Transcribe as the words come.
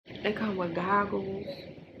They come with goggles.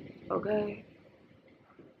 Okay.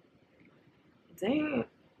 Damn.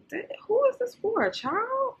 Who is this for? A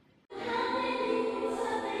child?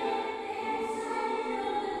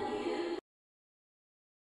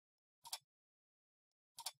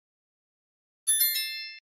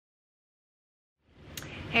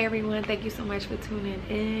 Hey everyone, thank you so much for tuning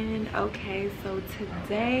in. Okay, so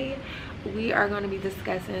today we are going to be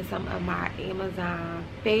discussing some of my Amazon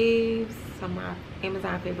faves, some of my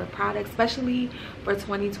Amazon favorite products, especially for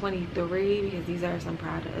 2023, because these are some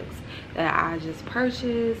products that I just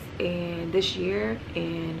purchased and this year,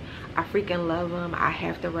 and I freaking love them. I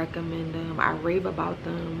have to recommend them. I rave about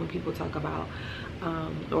them when people talk about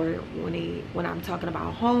or when I'm talking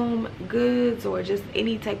about home goods or just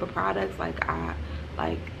any type of products.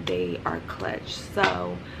 They are clutch.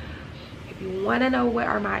 So if you want to know what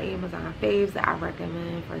are my Amazon faves that I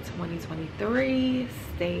recommend for 2023,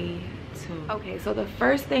 stay tuned. Okay, so the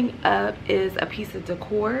first thing up is a piece of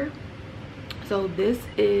decor. So this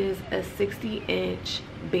is a 60-inch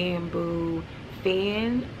bamboo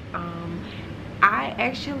fan. I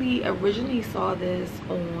actually originally saw this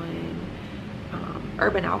on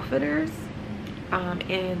Urban Outfitters.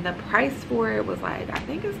 And the price for it was like, I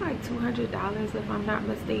think it's like $200 if I'm not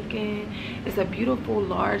mistaken. It's a beautiful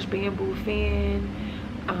large bamboo fan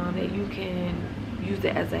that you can use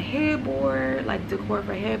it as a headboard, like decor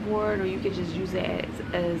for headboard, or you could just use it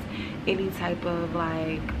as any type of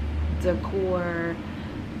like decor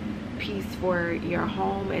piece for your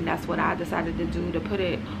home. And that's what I decided to do, to put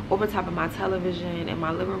it over top of my television in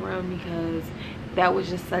my living room, because that was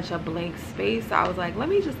just such a blank space. So I was like, let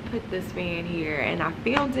me just put this fan here. And I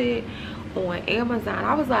found it on Amazon.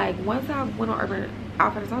 I was like, once I went on Urban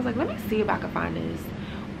Outfitters, I was like, let me see if I could find this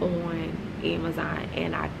on Amazon.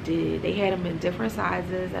 And I did. They had them in different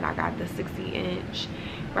sizes, and I got the 60-inch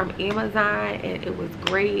from Amazon, and it was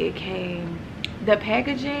great. It came, the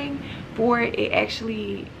packaging for it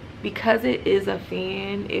actually, because it is a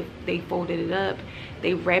fan, if they folded it up,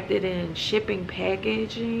 they wrapped it in shipping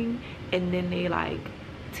packaging, and then they like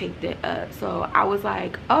taped it up. So I was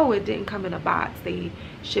like, oh, it didn't come in a box. They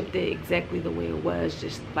shipped it exactly the way it was,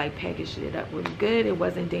 just like packaged it up really good. It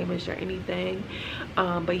wasn't damaged or anything.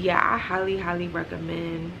 But yeah, I highly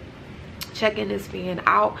recommend checking this fan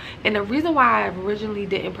out. And the reason why I originally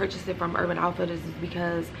didn't purchase it from Urban Outfitters is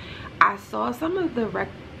because I saw some of the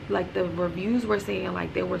reviews were saying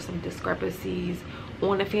like there were some discrepancies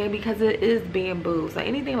on the fan, because it is bamboo. So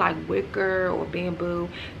anything like wicker or bamboo,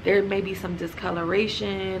 there may be some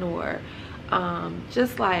discoloration or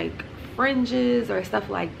just like fringes or stuff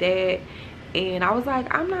like that. And I was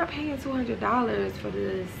like, I'm not paying $200 for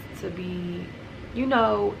this to be, you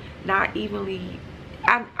know, not evenly.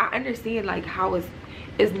 I understand like how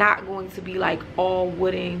it's not going to be like all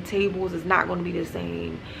wooden tables. It's not going to be the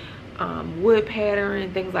same wood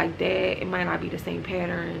pattern, things like that. It might not be the same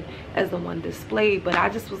pattern as the one displayed, but I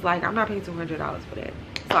just was like, I'm not paying $200 for that.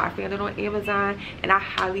 So I found it on Amazon, and I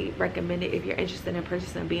highly recommend it if you're interested in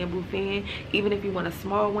purchasing a bamboo fan. Even if you want a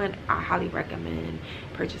small one, I highly recommend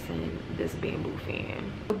purchasing this bamboo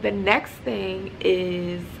fan. The next thing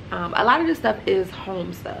is a lot of this stuff is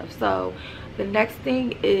home stuff. So the next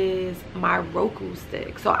thing is my Roku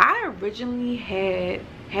stick. So I originally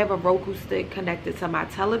have a Roku stick connected to my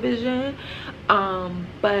television,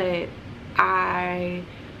 but I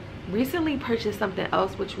recently purchased something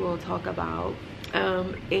else, which we'll talk about,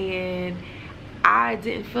 and I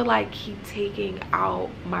didn't feel like keep taking out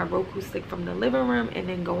my Roku stick from the living room and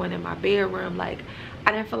then going in my bedroom. Like,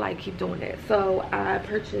 I didn't feel like keep doing that. So I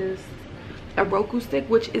purchased a Roku stick,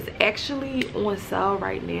 which is actually on sale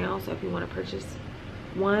right now. So if you want to purchase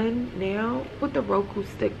one now, what the Roku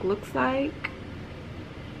stick looks like,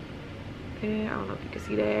 I don't know if you can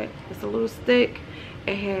see that. It's a little stick.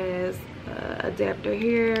 It has an adapter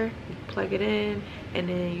here. You plug it in, and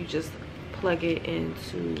then you just plug it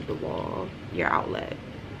into the wall, your outlet.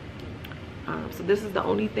 So this is the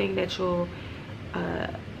only thing that you'll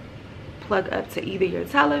plug up to either your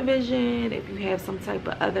television. If you have some type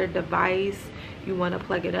of other device you want to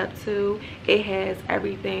plug it up to, it has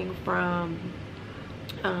everything from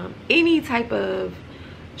any type of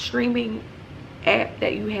streaming app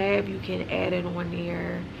that you have. You can add it on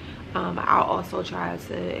there. I'll also try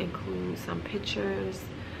to include some pictures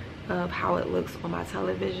of how it looks on my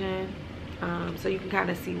television, so you can kind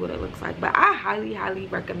of see what it looks like. But I highly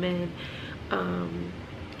recommend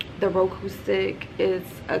the Roku stick. It's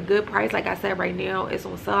a good price. Like I said, right now it's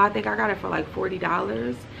on sale. I think I got it for like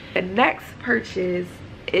 $40. The next purchase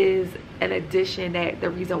is an addition that the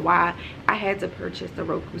reason why I had to purchase the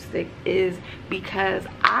Roku stick is because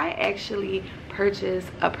I actually purchase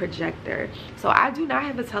a projector. So I do not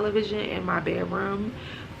have a television in my bedroom.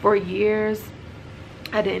 For years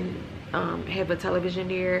I didn't have a television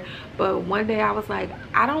there, but one day I was like,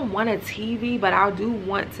 I don't want a TV, but I do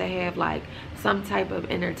want to have like some type of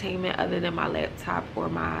entertainment other than my laptop or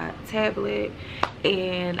my tablet.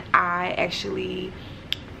 And I actually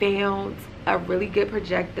found a really good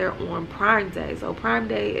projector on Prime Day. So Prime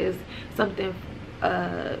Day is something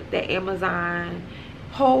that Amazon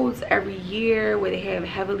holds every year, where they have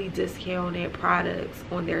heavily discounted products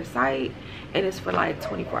on their site, and it's for like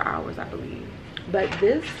 24 hours, I believe. But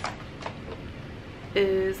this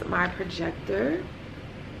is my projector.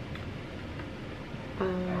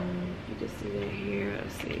 You can see that here.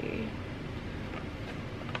 Let's see.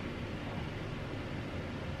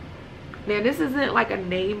 Now this isn't like a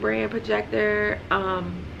name brand projector,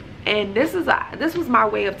 and this was my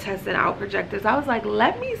way of testing out projectors. I was like,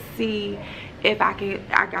 let me see if I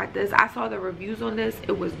got this. I saw the reviews on this,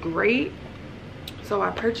 it was great, so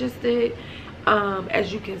I purchased it.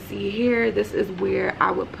 As you can see here, this is where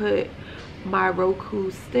I would put my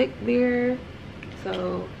Roku stick there.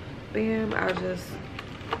 So bam, I'll just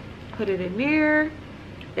put it in there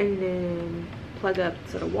and then plug up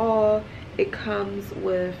to the wall. It comes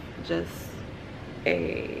with just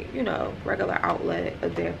a, you know, regular outlet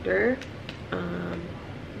adapter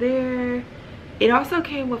there. It also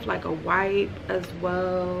came with like a wipe as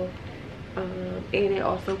well, and it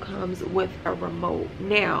also comes with a remote.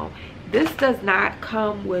 Now this does not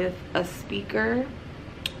come with a speaker,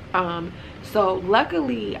 so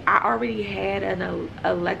luckily I already had an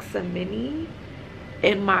Alexa Mini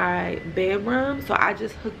in my bedroom, so I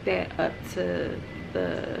just hooked that up to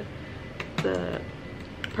the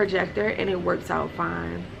projector and it works out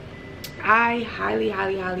fine. I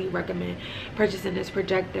highly recommend purchasing this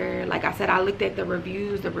projector. Like I said, I looked at the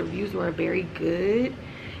reviews were very good,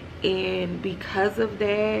 and because of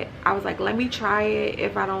that I was like, let me try it.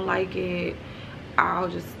 If I don't like it, I'll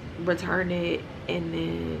just return it, and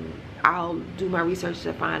then I'll do my research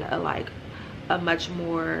to find a much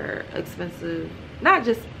more expensive, not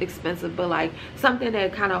just expensive, but like something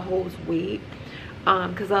that kind of holds weight,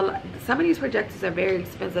 because some of these projectors are very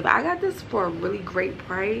expensive. I got this for a really great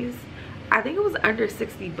price. I think it was under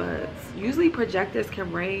 60 bucks. Usually projectors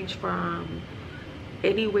can range from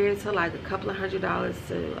anywhere to like a couple of $100s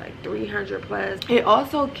to like 300 plus. It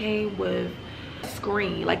also came with a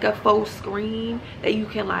screen, like a faux screen that you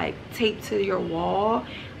can like tape to your wall.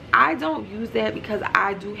 I don't use that because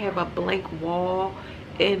I do have a blank wall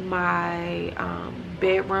in my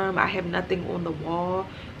bedroom. I have nothing on the wall,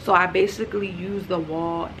 so I basically use the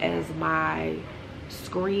wall as my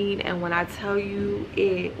screen, and when I tell you,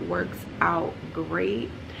 it works out great.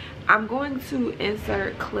 I'm going to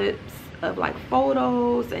insert clips of like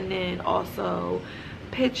photos and then also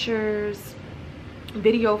pictures,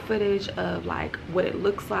 video footage of like what it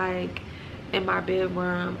looks like in my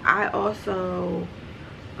bedroom. I also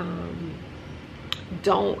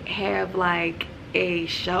don't have like a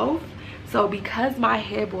shelf, so because my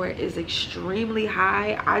headboard is extremely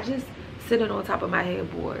high, I just sit it on top of my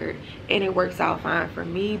headboard and it works out fine for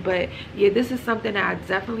me. But yeah, this is something that I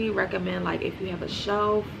definitely recommend. Like if you have a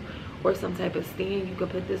shelf or some type of stand you can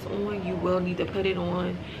put this on, you will need to put it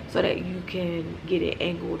on so that you can get it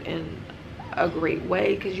angled in a great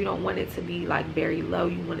way, because you don't want it to be like very low.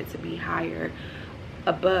 You want it to be higher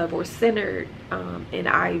above or centered in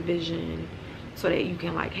eye vision, so that you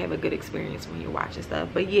can like have a good experience when you're watching stuff.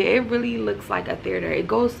 But yeah, it really looks like a theater. It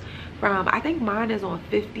goes from, I think mine is on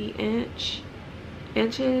 50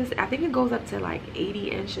 inches. I think it goes up to like 80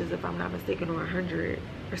 inches if I'm not mistaken, or 100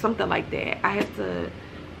 or something like that. I have to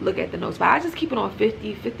look at the notes, but I just keep it on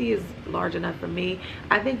 50. 50 is large enough for me.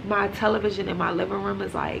 I think my television in my living room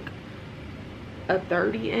is like a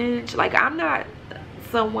 30 inch. Like I'm not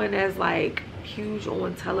someone that's like huge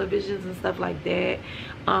on televisions and stuff like that.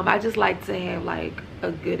 I just like to have like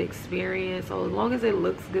a good experience, so as long as it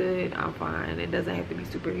looks good, I'm fine. It doesn't have to be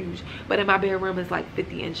super huge, but in my bedroom it's like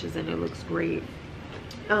 50 inches and it looks great.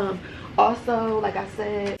 Also, like I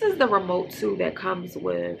said, this is the remote too that comes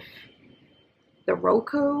with the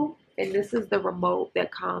Roku, and this is the remote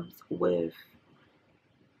that comes with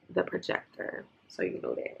the projector, so you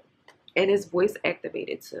know that. And it's voice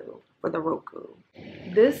activated too for the Roku.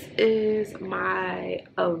 This is my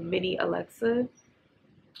mini Alexa.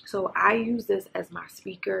 So I use this as my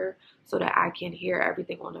speaker so that I can hear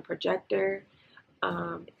everything on the projector.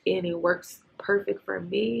 And it works perfect for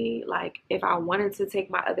me. Like if I wanted to take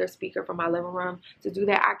my other speaker from my living room to do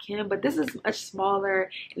that, I can, but this is much smaller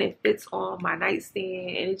and it fits on my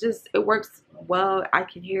nightstand, and it works well. I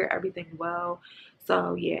can hear everything well.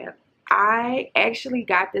 So yeah, I actually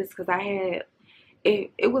got this because I had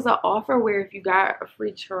it was an offer where if you got a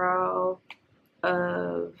free trial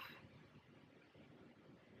of,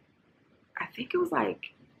 I think it was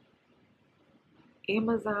like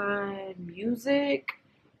Amazon Music,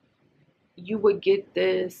 you would get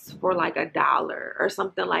this for like $1 or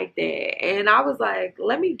something like that. And I was like,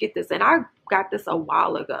 let me get this. And I got this a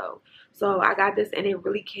while ago. So I got this and it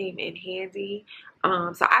really came in handy.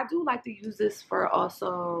 So I do like to use this for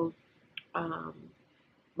also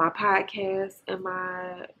my podcast in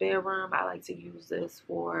my bedroom. I like to use this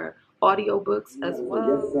for audiobooks as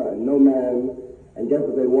well. Yes, sir. No, ma'am. And guess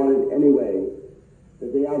what they wanted anyway?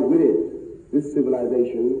 That they outwitted this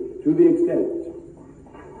civilization to the extent.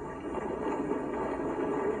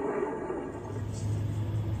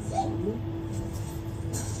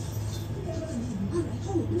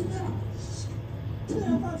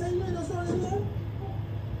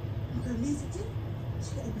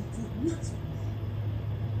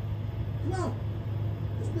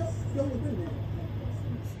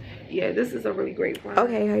 Yeah, this is a really great one.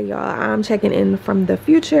 Okay, hey y'all, I'm checking in from the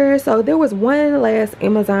future. So there was one last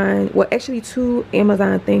Amazon, well actually 2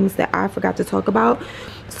 Amazon things that I forgot to talk about.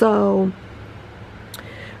 So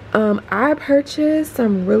I purchased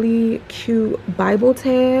some really cute Bible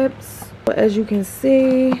tabs. As you can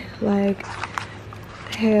see, like,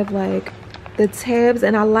 have like the tabs,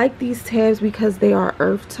 and I like these tabs because they are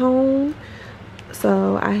earth tone.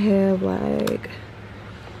 So I have like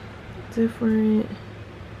different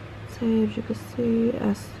tabs, you can see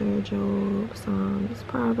Esther, Job, Psalms,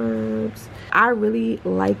 Proverbs. I really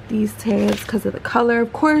like these tabs because of the color.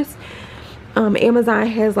 Of course, Amazon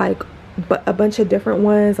has like a bunch of different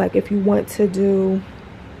ones, like if you want to do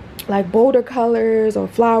like bolder colors or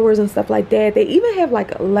flowers and stuff like that. They even have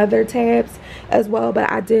like leather tabs as well,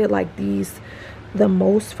 but I did like these the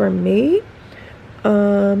most for me.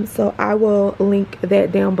 So I will link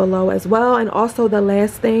that down below as well. And also the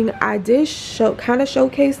last thing, I did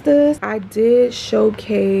showcase this. I did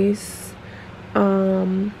showcase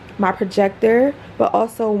my projector, but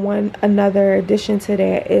also another addition to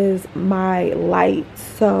that is my lights.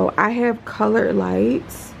 So I have colored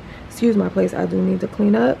lights. Excuse my place, I do need to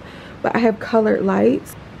clean up, but I have colored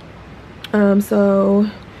lights. So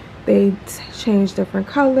they change different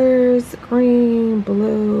colors: green,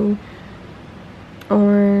 blue,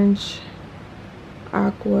 orange,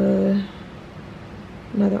 aqua,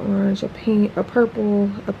 another orange, a pink, a purple,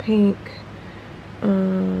 a pink,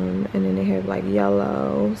 and then they have like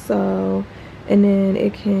yellow. So, and then you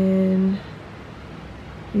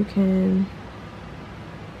can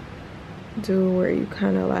do where you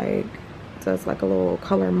kind of like does like a little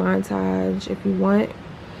color montage if you want.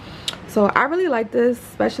 So I really like this,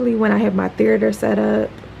 especially when I have my theater set up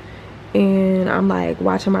and I'm like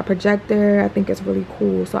watching my projector. I think it's really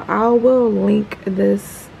cool. So I will link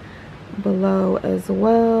this below as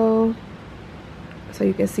well, so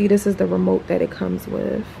you can see this is the remote that it comes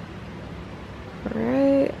with. All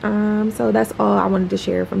right, so that's all I wanted to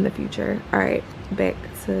share from the future. All right, back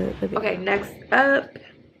to the video. Okay, next up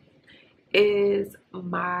is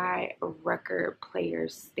my record player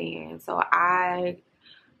stand. So I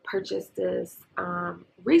purchased this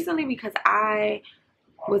recently because I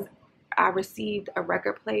received a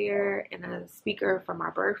record player and a speaker for my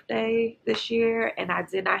birthday this year, and I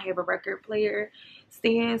did not have a record player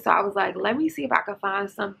stand. So I was like, let me see if I could find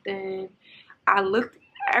something. I looked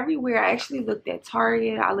everywhere. I actually looked at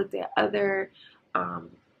Target. I looked at other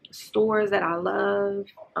stores that I love,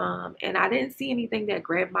 and I didn't see anything that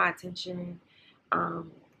grabbed my attention,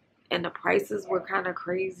 and the prices were kind of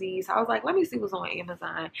crazy. So I was like, let me see what's on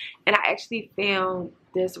Amazon, and I actually found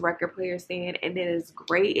this record player stand, and it is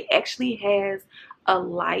great. It actually has a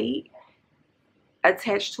light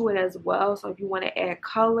attached to it as well, so if you want to add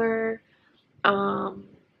color,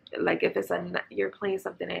 like if you're playing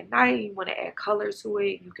something at night, you want to add color to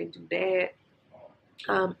it, you can do that.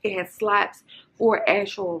 It has slots for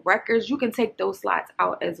actual records. You can take those slots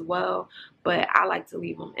out as well, but I like to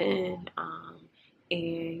leave them in.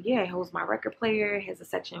 And yeah, it holds my record player. It has a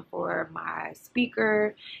section for my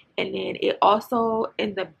speaker, and then it also,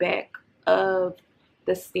 in the back of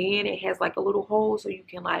the stand, it has like a little hole so you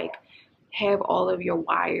can like have all of your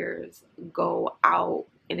wires go out,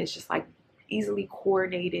 and it's just like easily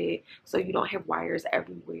coordinated, so you don't have wires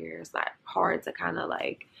everywhere. It's not hard to kind of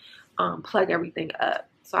like plug everything up.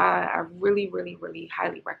 So I really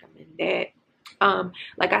highly recommend that.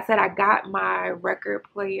 Like I said, I got my record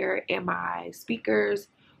player and my speakers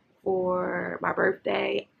for my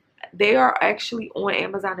birthday. They are actually on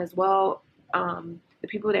Amazon as well. The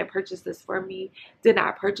people that purchased this for me did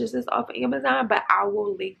not purchase this off of Amazon, but I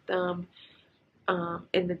will link them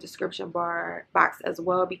in the description box as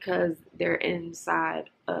well, because they're inside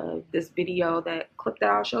of this video, that clip that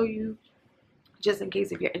I'll show you, just in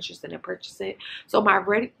case if you're interested in purchasing. So my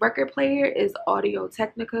record player is Audio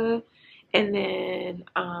Technica, and then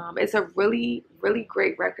it's a really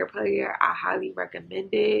great record player. I highly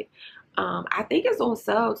recommend it. I think it's on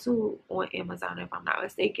sale too on Amazon if I'm not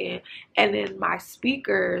mistaken. And then my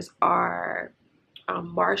speakers are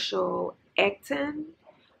Marshall Acton.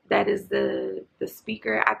 That is the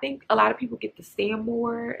speaker. I think a lot of people get the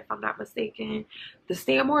Stanmore if I'm not mistaken. The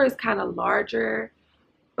Stanmore is kind of larger,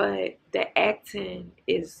 but the Acton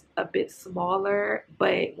is a bit smaller.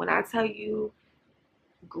 But when I tell you,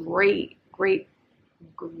 great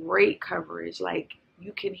coverage. Like,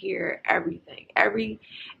 you can hear everything, every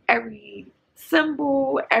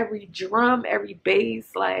cymbal, every drum, every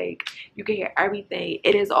bass. Like, you can hear everything.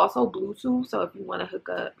 It is also Bluetooth, so if you want to hook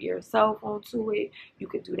up your cell phone to it, you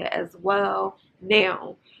can do that as well.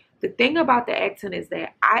 Now, the thing about the Acton is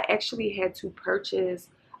that I actually had to purchase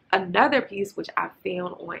another piece, which I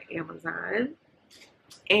found on Amazon.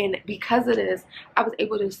 And because of this, I was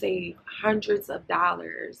able to save hundreds of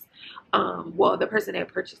dollars. Well, the person that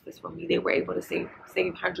purchased this for me, they were able to save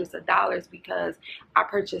hundreds of dollars because I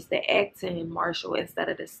purchased the Acton Marshall instead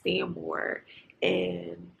of the Stanmore.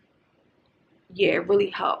 And yeah, it really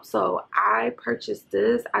helped. So I purchased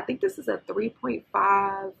this. I think this is a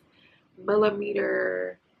 3.5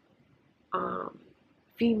 millimeter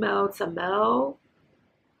female to male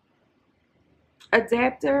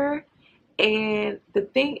adapter. And the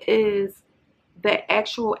thing is, the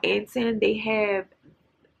actual antenna, they have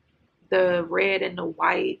the red and the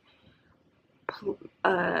white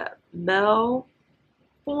male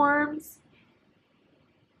forms.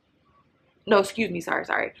 No, excuse me,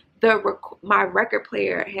 sorry. My record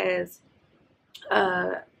player has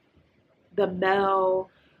the male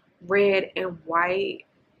red and white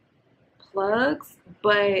plugs,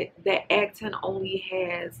 but the Acton only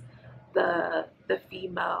has the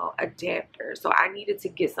female adapter. So I needed to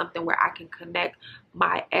get something where I can connect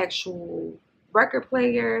my actual record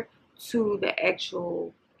player to the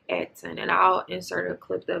actual Acton, and I'll insert a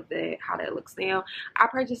clip of that, how that looks now. I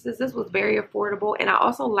purchased this. This was very affordable, and I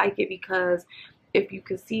also like it because if you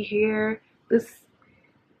can see here,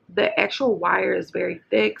 the actual wire is very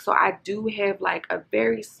thick, so I do have like a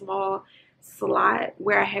very small slot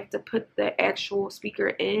where I have to put the actual speaker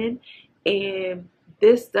in, and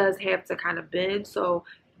this does have to kind of bend, so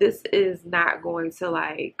this is not going to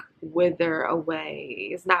like wither away.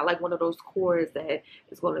 It's not like one of those cords that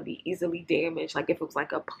is going to be easily damaged, like if it was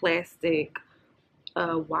like a plastic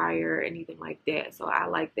wire or anything like that. So I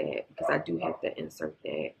like that because I do have to insert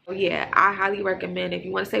that. So yeah, I highly recommend, if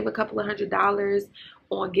you want to save a couple of $100s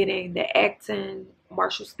on getting the Acton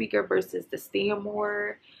Marshall speaker versus the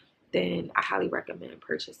Stanmore, then I highly recommend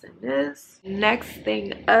purchasing this. Next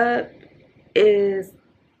thing up is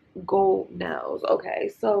gold nails.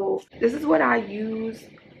 Okay, so this is what I use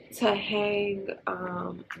to hang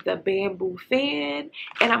the bamboo fan,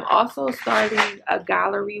 and I'm also starting a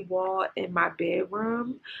gallery wall in my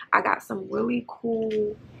bedroom. I got some really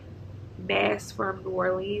cool masks from New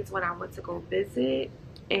Orleans when I went to go visit,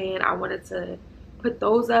 and I wanted to put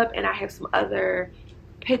those up, and I have some other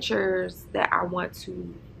pictures that I want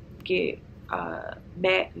to get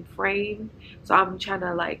matte and framed, so I'm trying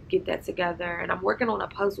to like get that together, and I'm working on a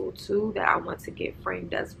puzzle too that I want to get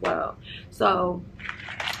framed as well. So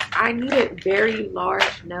I needed very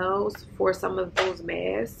large nails for some of those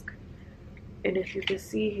masks, and if you can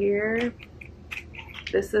see here,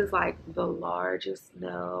 this is like the largest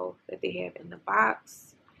nail that they have in the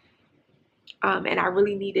box, and I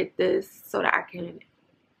really needed this so that I can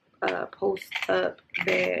post up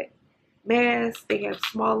that mask. They have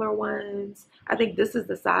smaller ones. I think this is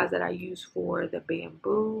the size that I use for the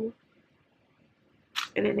bamboo,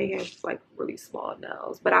 and then they have like really small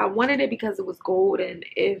nails, but I wanted it because it was gold, and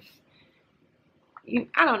if you,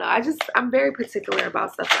 I don't know, I'm very particular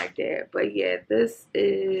about stuff like that. But yeah, this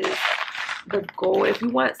is the gold. If you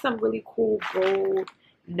want some really cool gold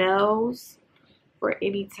nails for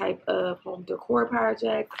any type of home decor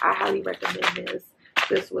project, I highly recommend this.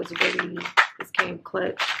 This came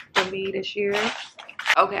clutch for me this year.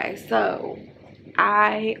 Okay, so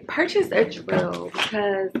I purchased a drill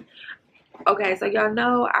because, okay, so y'all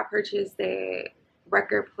know I purchased that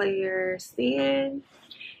record player stand,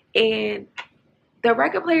 and the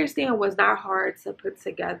record player stand was not hard to put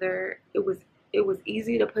together. It was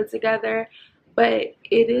easy to put together, but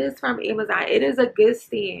it is from Amazon. It is a good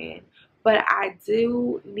stand, but I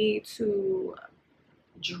do need to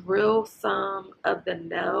drill some of the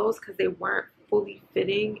nails because they weren't fully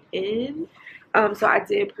fitting in. So I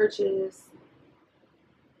did purchase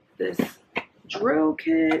this drill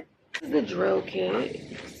kit. This is the drill kit.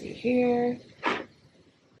 You can see here.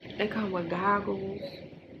 They come with goggles.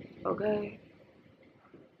 Okay.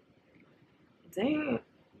 Damn.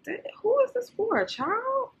 Who is this for? A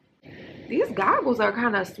child? These goggles are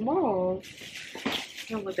kind of small.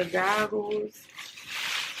 Come with the goggles.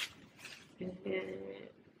 And then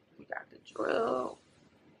we got the drill.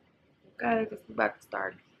 Okay, because we're about to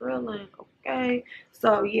start drilling. Okay.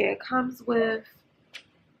 So yeah, it comes with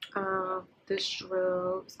this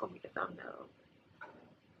drill. It's gonna be the thumbnail.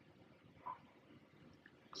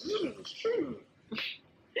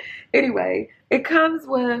 Anyway, it comes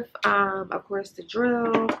with of course the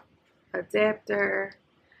drill, adapter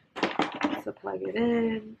to plug it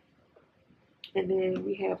in, and then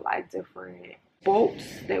we have like different bolts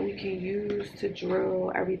that we can use to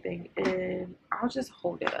drill everything in. I'll just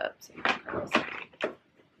hold it up so you can kind of see.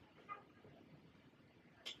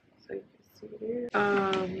 So you can see there.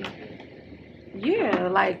 Yeah,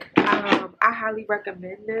 like I highly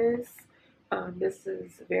recommend this. This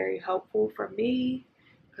is very helpful for me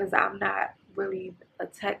because I'm not really a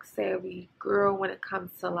tech savvy girl when it comes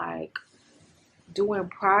to like doing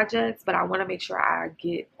projects, but I want to make sure I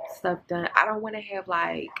get stuff done. I don't want to have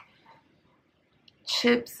like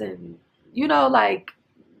chips and like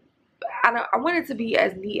I want it to be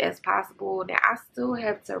as neat as possible. Now I still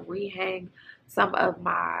have to rehang some of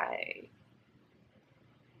my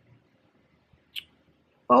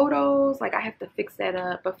photos, like I have to fix that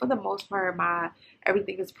up, but for the most part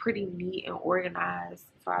everything is pretty neat and organized,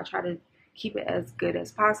 so I try to keep it as good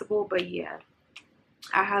as possible. But yeah,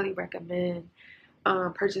 I highly recommend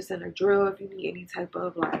purchasing a drill if you need any type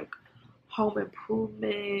of like home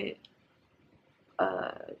improvement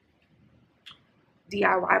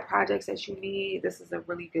DIY projects that you need. This is a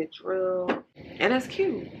really good drill, and it's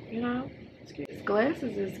cute, it's cute. These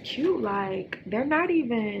glasses is cute. Like they're not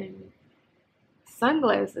even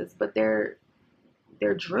sunglasses, but they're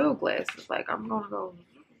drill glasses. Like I'm gonna go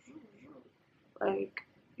like,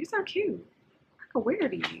 these are cute. I could wear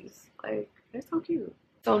these. Like they're so cute.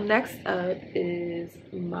 So next up is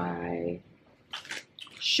my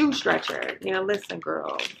shoe stretcher. Now listen,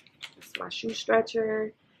 girl, it's my shoe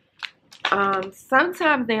stretcher.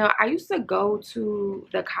 Sometimes now I used to go to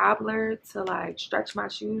the cobbler to like stretch my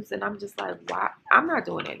shoes, and I'm just like, why? I'm not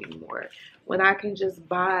doing it anymore when I can just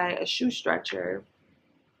buy a shoe stretcher.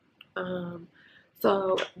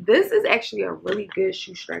 So this is actually a really good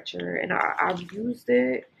shoe stretcher, and I've used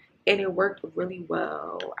it and it worked really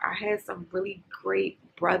well. I had some really great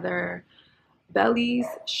Brother Bellies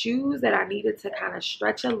shoes that I needed to kind of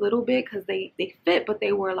stretch a little bit because they fit, but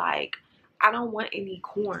they were like, I don't want any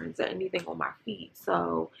corns or anything on my feet.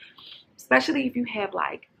 So especially if you have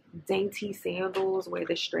like dainty sandals where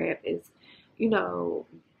the strap is,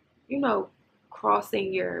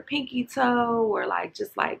 crossing your pinky toe or like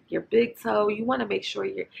just like your big toe, you want to make sure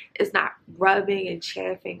it's not rubbing and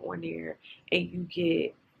chafing on there and you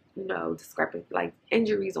get discrepant like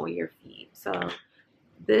injuries on your feet. So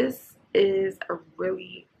this is a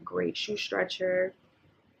really great shoe stretcher.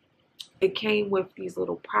 It came with these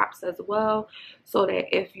little props as well, so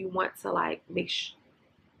that if you want to like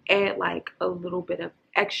add like a little bit of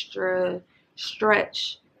extra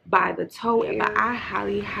stretch by the toe area. But I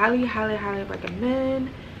highly recommend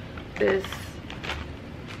this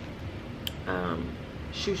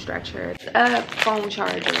shoe stretcher. Phone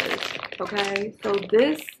chargers. Okay, so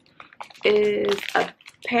this is a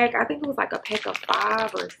pack. I think it was like a pack of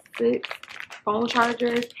 5 or 6 phone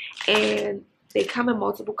chargers, and they come in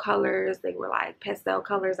multiple colors. They were like pastel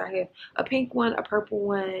colors. I have a pink one, a purple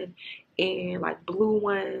one, and like blue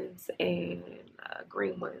ones and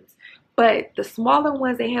green ones. But the smaller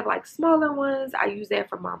ones, they have like smaller ones. I use that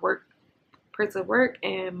for my work, printer work,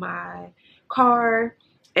 and my car.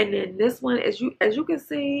 And then this one, as you can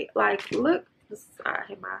see, like look, I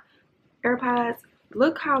have my AirPods.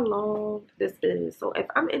 Look how long this is. So if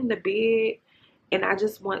I'm in the bed and I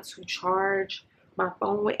just want to charge my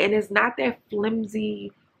phone, and it's not that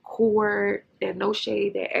flimsy cord, that no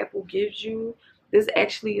shade that Apple gives you, this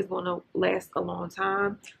actually is going to last a long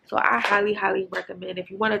time. So I highly recommend,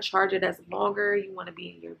 if you want to charge it as longer, you want to be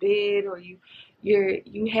in your bed, or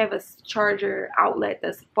you have a charger outlet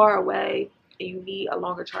that's far away and you need a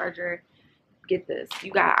longer charger, get this. I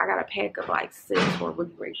got a pack of like 6 for a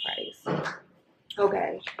really great price.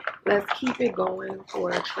 Okay, let's keep it going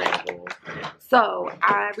for travel. So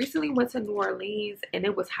I recently went to New Orleans and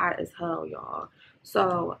it was hot as hell, y'all.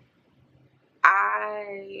 So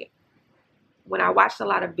when I watched a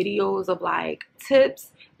lot of videos of like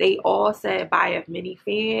tips, they all said buy a mini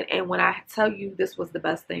fan, and when I tell you, this was the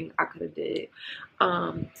best thing I could have did.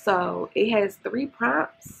 So it has 3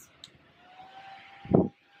 prompts.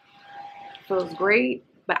 feels great.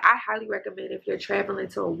 But I highly recommend if you're traveling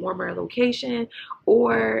to a warmer location,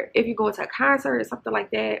 or if you're going to a concert or something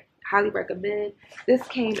like that, highly recommend. This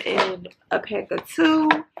came in a pack of 2.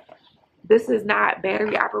 This is not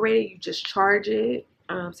battery operated, you just charge it.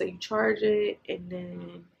 So you charge it and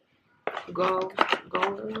then go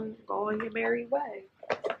on your merry way.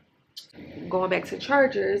 Going back to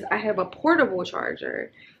chargers, I have a portable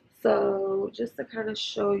charger. So just to kind of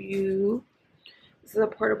show you, this is a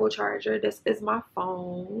portable charger. This is my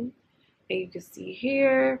phone, and you can see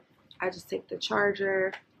here, I just take the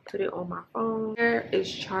charger, put it on my phone. Here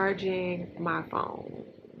is charging my phone.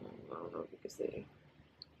 I don't know if you can see.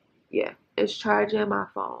 Yeah, it's charging my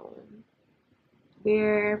phone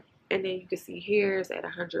there, and then you can see here it's at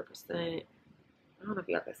 100%. I don't know if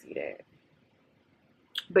y'all can see that,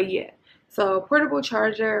 but yeah. So portable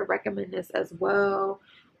charger, recommend this as well.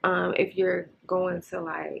 If you're going to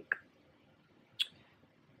like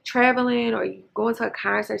traveling, or you going to a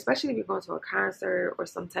concert, especially if you're going to a concert or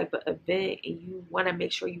some type of event and you want to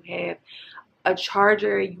make sure you have a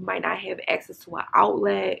charger, you might not have access to an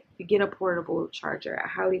outlet, you get a portable charger. I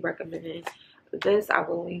highly recommend this. I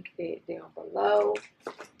will link it down below.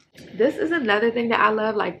 This is another thing that I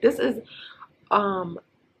love. Like, this is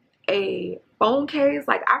a phone case.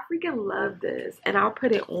 Like, I freaking love this, and I'll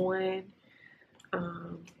put it on.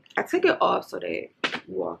 I took it off so that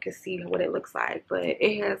you all can see what it looks like, but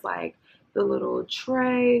it has like the little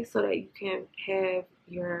tray so that you can have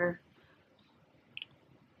your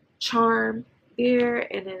charm there,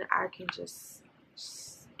 and then I can just,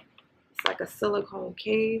 it's like a silicone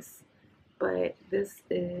case. But this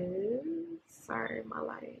is, sorry my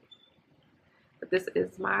light, but this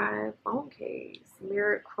is my phone case.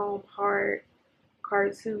 Mirrored chrome heart,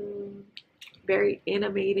 cartoon, very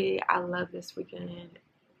animated. I love this freaking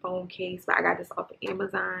phone case. But I got this off of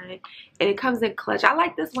Amazon, and it comes in clutch. I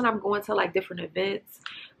like this when I'm going to like different events,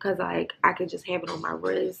 because like I could just have it on my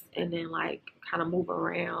wrist and then like kind of move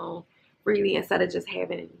around freely, instead of just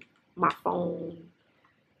having my phone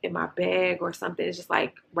in my bag or something. It's just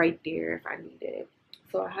like right there if I need it.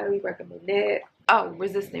 So I highly recommend that. Oh,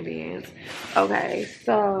 resistant bands. Okay,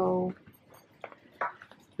 so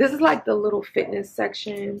this is like the little fitness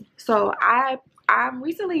section. So I'm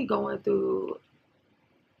recently going through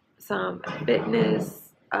some fitness,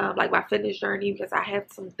 like my fitness journey, because I have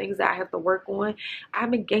some things that I have to work on. I've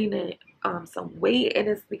been gaining some weight, and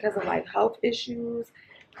it's because of like health issues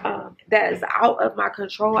that is out of my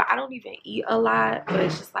control. I don't even eat a lot, but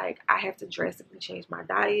it's just like I have to drastically change my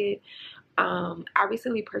diet. I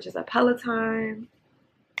recently purchased a Peloton,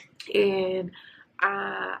 and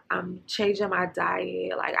I'm changing my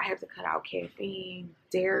diet. Like, I have to cut out caffeine,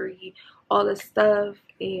 dairy, all this stuff.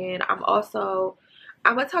 And I'm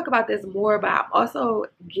gonna talk about this more, but I'm also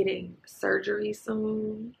getting surgery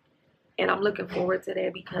soon, and I'm looking forward to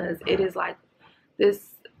that, because it is like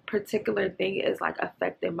this particular thing is like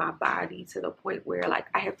affecting my body to the point where like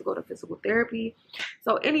I have to go to physical therapy.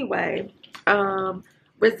 So anyway,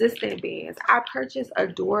 resistant bands. I purchased a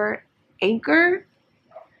door anchor.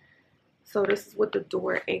 So this is what the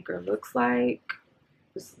door anchor looks like.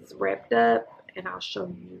 This is wrapped up, and I'll show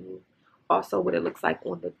you also what it looks like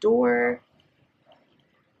on the door.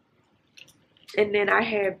 And then I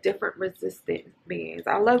have different resistant bands.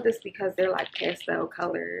 I love this because they're like pastel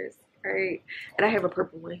colors, right? And I have a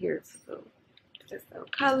purple one here too. Pastel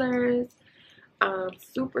colors,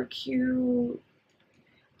 super cute.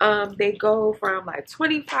 They go from like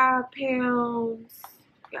 25 pounds,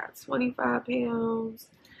 got 25 pounds,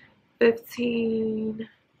 15,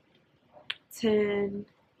 10,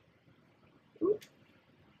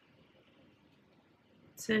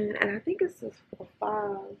 10, and I think it's just for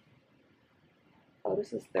 5. Oh,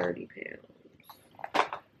 this is 30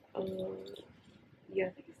 pounds. Yeah, I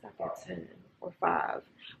think it's like at 10 or 5.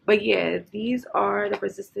 But yeah, these are the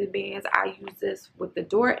resistant bands. I use this with the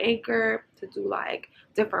door anchor to do like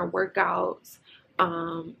different workouts.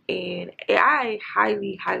 And I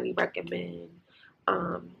highly recommend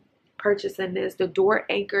purchasing this. The door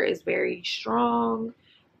anchor is very strong.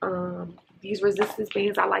 These resistance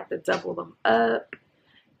bands, I like to double them up,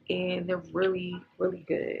 and they're really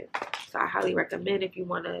good. So I highly recommend, if you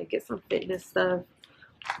want to get some fitness stuff,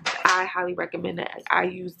 I highly recommend that. I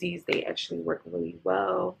use these. They actually work really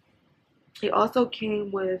well. It also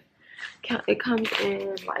came with, it comes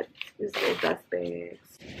in like these little dust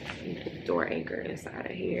bags. You put the door anchor inside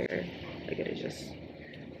of here. Look at it,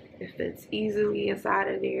 it fits easily inside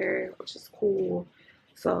of there, which is cool.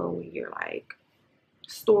 So when you're like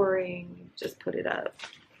storing, just put it up.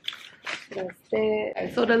 So that's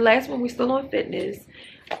that. So the last one, we're still on fitness.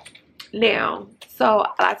 Now, so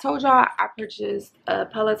I told y'all I purchased a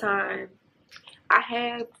Peloton, I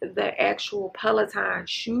have the actual Peloton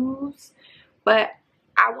shoes, but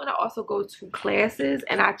I want to also go to classes,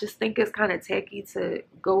 and I just think it's kind of tacky to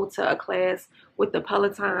go to a class with the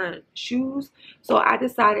Peloton shoes. So I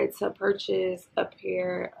decided to purchase a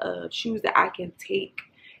pair of shoes that I can take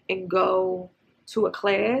and go to a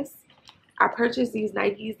class. I purchased these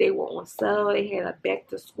Nikes. They were on sale. They had a back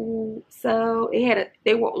to school sale.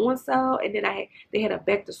 They were on sale, and then they had a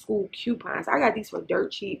back to school coupon. So I got these for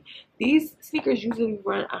dirt cheap. These sneakers usually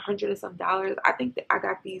run $100 and some. I think that I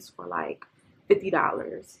got these for like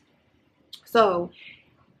 $50. So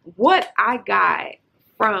what I got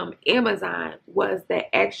from Amazon was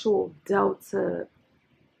the actual Delta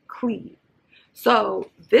Cleat. So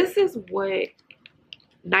this is what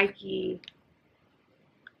Nike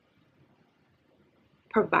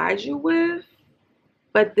provides you with,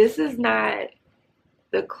 but this is not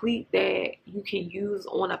the cleat that you can use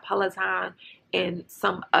on a Peloton and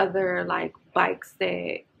some other like bikes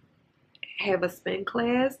that have a spin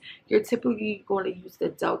class. You're typically going to use the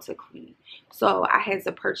Delta Cleat. So I had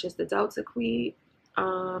to purchase the Delta Cleat,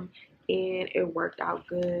 and it worked out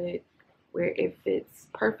good where it fits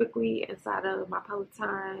perfectly inside of my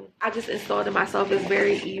Peloton. I just installed it myself. It's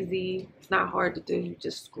very easy. It's not hard to do. You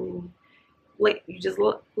just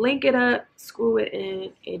link it up, screw it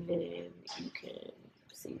in, and then you can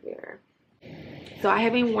see there. So I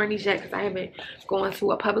haven't worn these yet because I haven't gone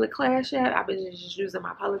to a public class yet. I've been just using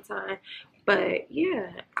my Peloton. But yeah,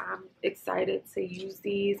 I'm excited to use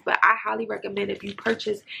these. But I highly recommend, if you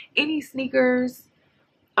purchase any sneakers,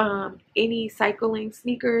 any cycling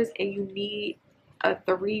sneakers, and you need a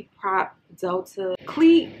 3-prop Delta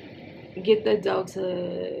Cleat, get the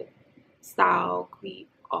Delta style Cleat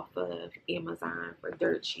off of Amazon for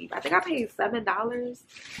dirt cheap. I think I paid $7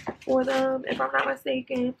 for them, if I'm not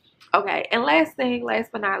mistaken. Okay, and last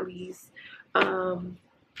but not least,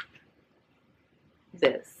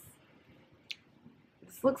 this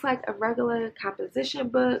looks like a regular composition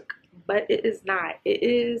book, but it is not. It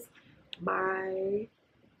is my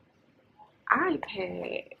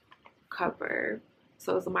iPad cover.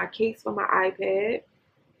 So it's my case for my iPad.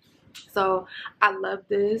 So I love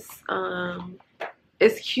this.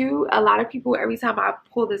 It's cute. A lot of people, every time I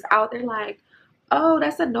pull this out, they're like, oh,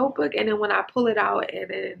 that's a notebook. And then when I pull it out and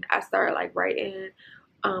then I start like writing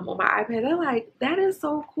on my iPad, they're like, that is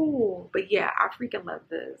so cool. But yeah, I freaking love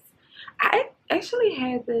this. I actually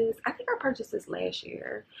had this, I think I purchased this last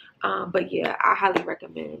year. But yeah, I highly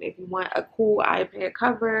recommend if you want a cool iPad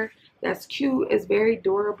cover that's cute. It's very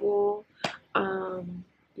durable.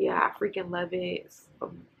 Yeah, I freaking love it. It's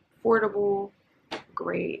affordable,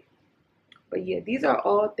 great. But yeah, these are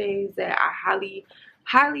all things that I highly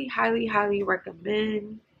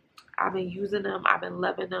recommend. I've been using them. I've been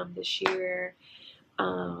loving them this year,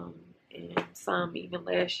 and some even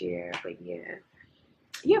last year. But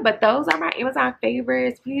yeah, but those are my Amazon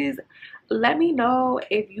favorites. Please let me know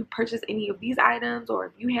if you purchased any of these items or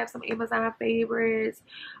if you have some Amazon favorites.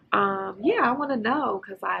 Yeah, I want to know,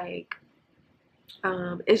 because like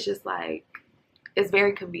it's just like, it's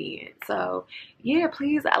very convenient. So yeah,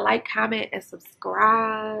 please like, comment, and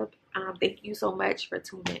subscribe. Thank you so much for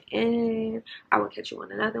tuning in. I will catch you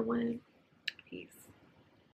on another one. Peace.